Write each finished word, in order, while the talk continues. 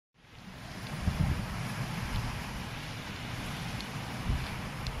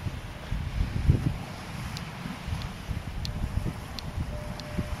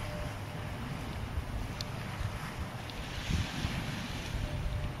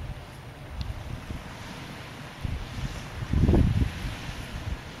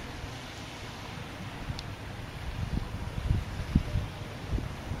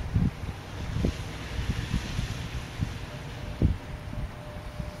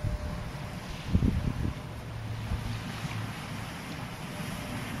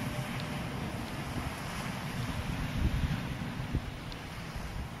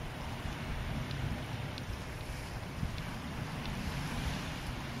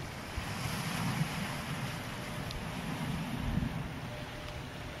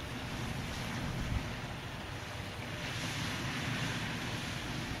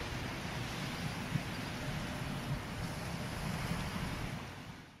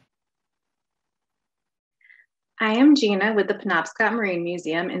I am Gina with the Penobscot Marine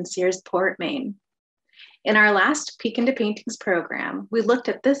Museum in Searsport, Maine. In our last Peek into Paintings program, we looked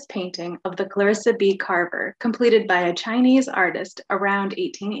at this painting of the CLARISSA B carver completed by a Chinese artist around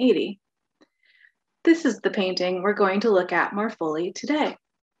 1880. This is the painting we're going to look at more fully today.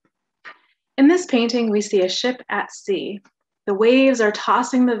 In this painting, we see a ship at sea. The waves are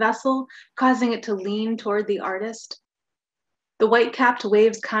tossing the vessel, causing it to lean toward the artist. The white-capped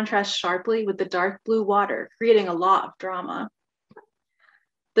waves contrast sharply with the dark blue water, creating a lot of drama.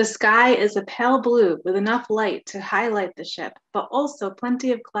 The sky is a pale blue with enough light to highlight the ship, but also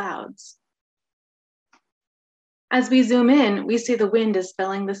plenty of clouds. As we zoom in, we see the wind is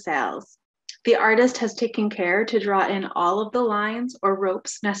filling the sails. The artist has taken care to draw in all of the lines or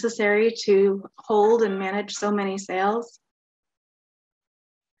ropes necessary to hold and manage so many sails.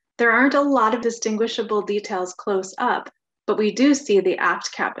 There aren't a lot of distinguishable details close up, but we do see the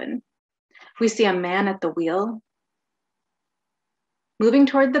aft cabin. We see a man at the wheel. Moving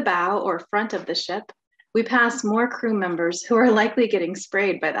toward the bow or front of the ship, we pass more crew members who are likely getting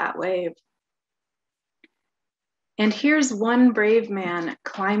sprayed by that wave. And here's one brave man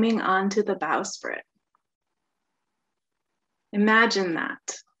climbing onto the bowsprit. Imagine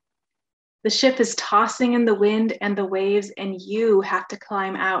that. The ship is tossing in the wind and the waves, and you have to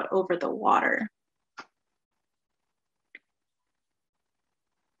climb out over the water.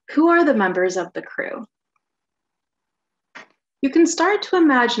 Who are the members of the crew? You can start to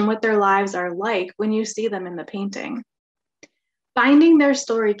imagine what their lives are like when you see them in the painting. Finding their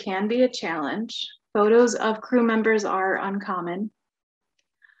story can be a challenge. Photos of crew members are uncommon.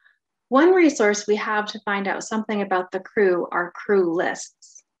 One resource we have to find out something about the crew are crew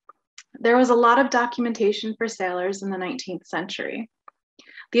lists. There was a lot of documentation for sailors in the 19th century.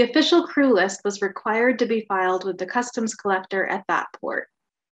 The official crew list was required to be filed with the customs collector at that port.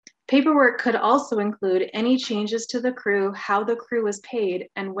 Paperwork could also include any changes to the crew, how the crew was paid,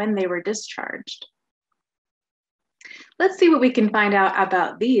 and when they were discharged. Let's see what we can find out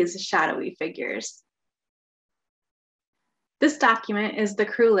about these shadowy figures. This document is the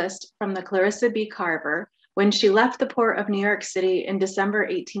crew list from the CLARISSA B carver when she left the port of New York City in December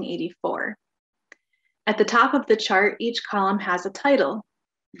 1884. At the top of the chart, each column has a title.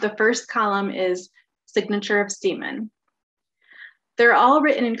 The first column is Signature of Seaman. They're all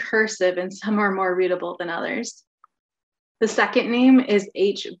written in cursive and some are more readable than others. The second name is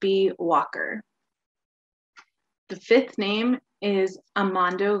H.B. Walker. The fifth name is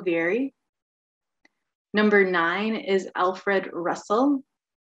Armando Vieri. Number 9 is Alfred Russell.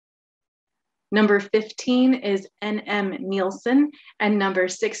 Number 15 is N.M. Nielsen, and number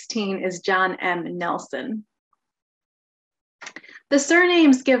 16 is John M. Nelson. The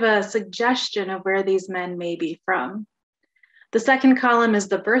surnames give a suggestion of where these men may be from. The second column is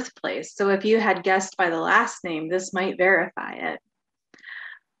the birthplace, so if you had guessed by the last name, this might verify it.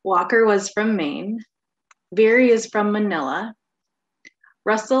 Walker was from Maine. Vieri is from Manila.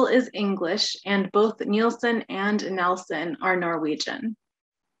 Russell is English, and both Nielsen and Nelson are Norwegian.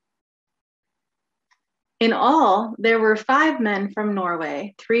 In all, there were 5 men from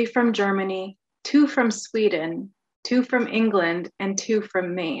Norway, 3 from Germany, 2 from Sweden, 2 from England, and 2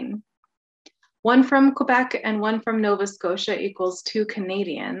 from Maine. 1 from Quebec and 1 from Nova Scotia equals 2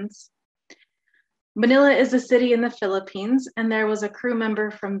 Canadians. Manila is a city in the Philippines, and there was a crew member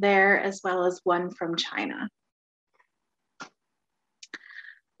from there as well as 1 from China.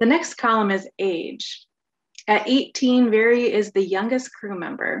 The next column is age. At 18, Vieri is the youngest crew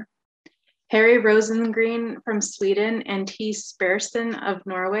member. Harry Rosengren from Sweden and T. Sperson of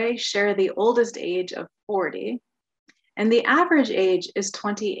Norway share the oldest age of 40, and the average age is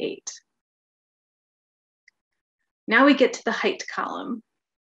 28. Now we get to the height column.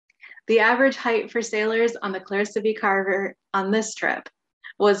 The average height for sailors on the CLARISSA B carver on this trip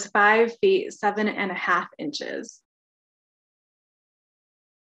was 5 feet 7.5 inches.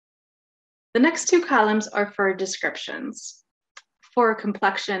 The next 2 columns are for descriptions, for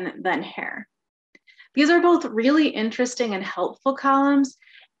complexion, then hair. These are both really interesting and helpful columns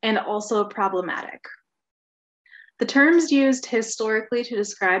and also problematic. The terms used historically to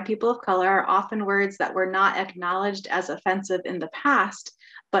describe people of color are often words that were not acknowledged as offensive in the past,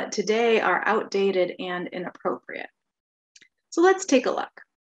 but today are outdated and inappropriate. So let's take a look.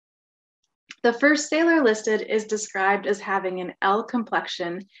 The first sailor listed is described as having an L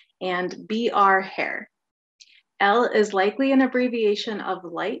complexion and BR hair. L is likely an abbreviation of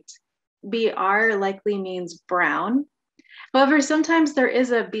light. BR likely means brown. However, sometimes there is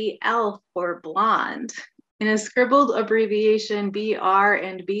a BL for blonde. In a scribbled abbreviation, BR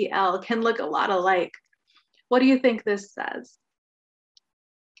and BL can look a lot alike. What do you think this says?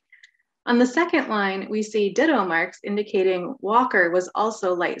 On the second line, we see ditto marks indicating Walker was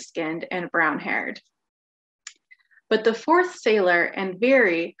also light-skinned and brown-haired. But the fourth sailor and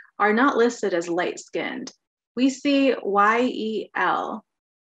Veery are not listed as light-skinned. We see YEL,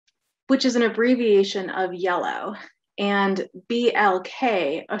 which is an abbreviation of yellow, and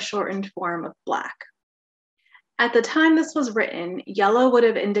BLK, a shortened form of black. At the time this was written, yellow would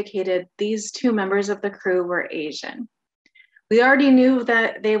have indicated these two members of the crew were Asian. We already knew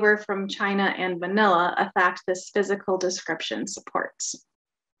that they were from China and Manila, a fact this physical description supports.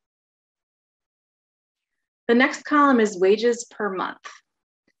 The next column is wages per month.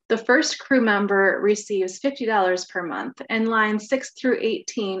 The first crew member receives $50 per month, and lines 6 through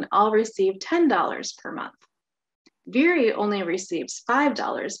 18 all receive $10 per month. Veery only receives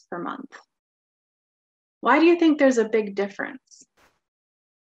 $5 per month. Why do you think there's a big difference?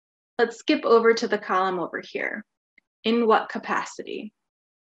 Let's skip over to the column over here. In what capacity?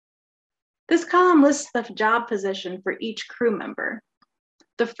 This column lists the job position for each crew member.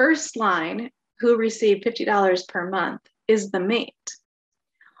 The first line, who received $50 per month, is the mate.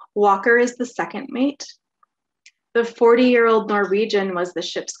 Walker is the second mate. The 40-year-old Norwegian was the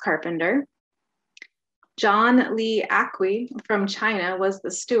ship's carpenter. John Lee Acquie from China was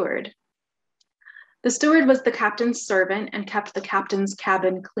the steward. The steward was the captain's servant and kept the captain's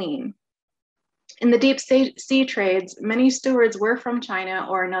cabin clean. In the deep sea trades, many stewards were from China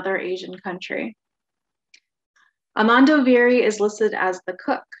or another Asian country. Armando Veery is listed as the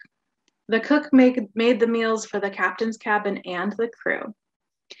cook. The cook made the meals for the captain's cabin and the crew.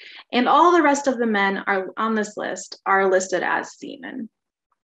 And all the rest of the men are on this list are listed as seamen.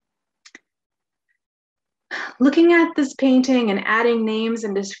 Looking at this painting and adding names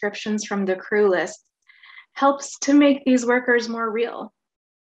and descriptions from the crew list helps to make these workers more real.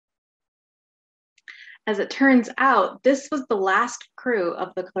 As it turns out, this was the last crew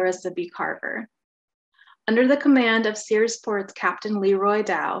of the Clarissa B. Carver. Under the command of Searsport's Captain Leroy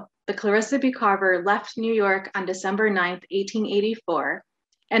Dow, the Clarissa B. Carver left New York on December 9, 1884,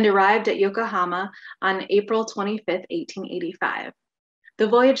 and arrived at Yokohama on April 25, 1885. The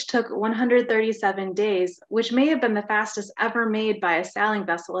voyage took 137 days, which may have been the fastest ever made by a sailing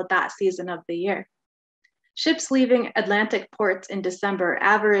vessel at that season of the year. Ships leaving Atlantic ports in December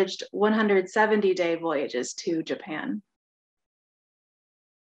averaged 170-day voyages to Japan.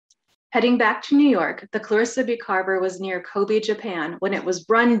 Heading back to New York, the Clarissa B. Carver was near Kobe, Japan, when it was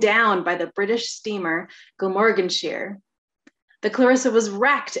run down by the British steamer Glamorganshire. The Clarissa was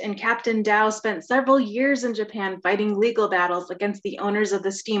wrecked, and Captain Dow spent several years in Japan fighting legal battles against the owners of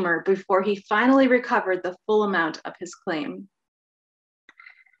the steamer before he finally recovered the full amount of his claim.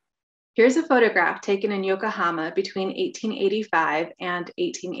 Here's a photograph taken in Yokohama between 1885 and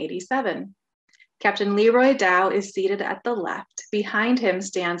 1887. Captain Leroy Dow is seated at the left. Behind him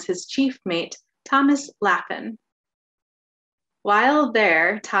stands his chief mate, Thomas Laffin. While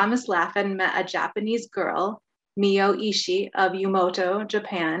there, Thomas Laffin met a Japanese girl, Mio Ishii of Yumoto,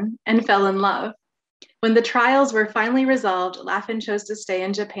 Japan, and fell in love. When the trials were finally resolved, Laffin chose to stay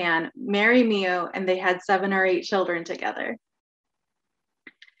in Japan, marry Mio, and they had 7 or 8 children together.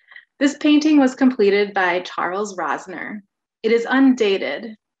 This painting was completed by Charles Rosner. It is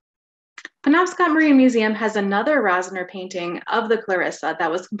undated. Penobscot Marine Museum has another Rosner painting of the Clarissa that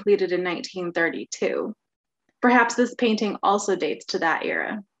was completed in 1932. Perhaps this painting also dates to that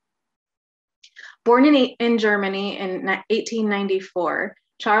era. Born in Germany in 1894,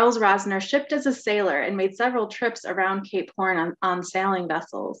 Charles Rosner shipped as a sailor and made several trips around Cape Horn on sailing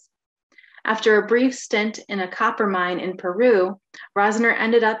vessels. After a brief stint in a copper mine in Peru, Rosner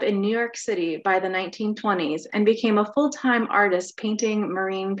ended up in New York City by the 1920s and became a full-time artist painting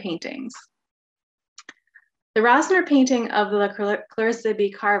marine paintings. The Rosner painting of the Clarissa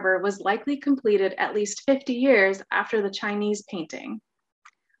B. Carver was likely completed at least 50 years after the Chinese painting.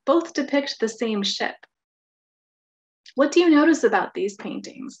 Both depict the same ship. What do you notice about these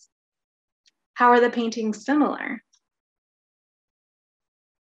paintings? How are the paintings similar?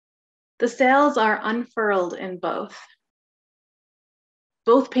 The sails are unfurled in both.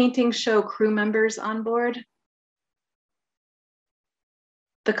 Both paintings show crew members on board.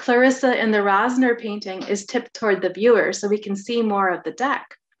 The Clarissa in the Rosner painting is tipped toward the viewer so we can see more of the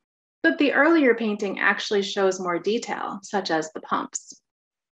deck, but the earlier painting actually shows more detail, such as the pumps.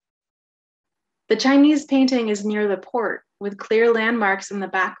 The Chinese painting is near the port with clear landmarks in the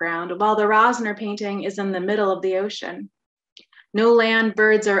background, while the Rosner painting is in the middle of the ocean. No land,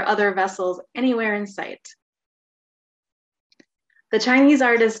 birds, or other vessels anywhere in sight. The Chinese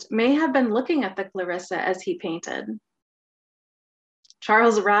artist may have been looking at the Clarissa as he painted.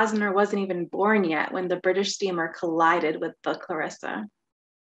 Charles Rosner wasn't even born yet when the British steamer collided with the Clarissa.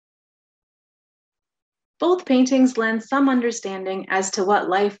 Both paintings lend some understanding as to what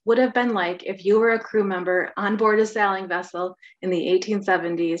life would have been like if you were a crew member on board a sailing vessel in the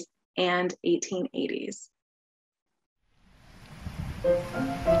 1870s and 1880s.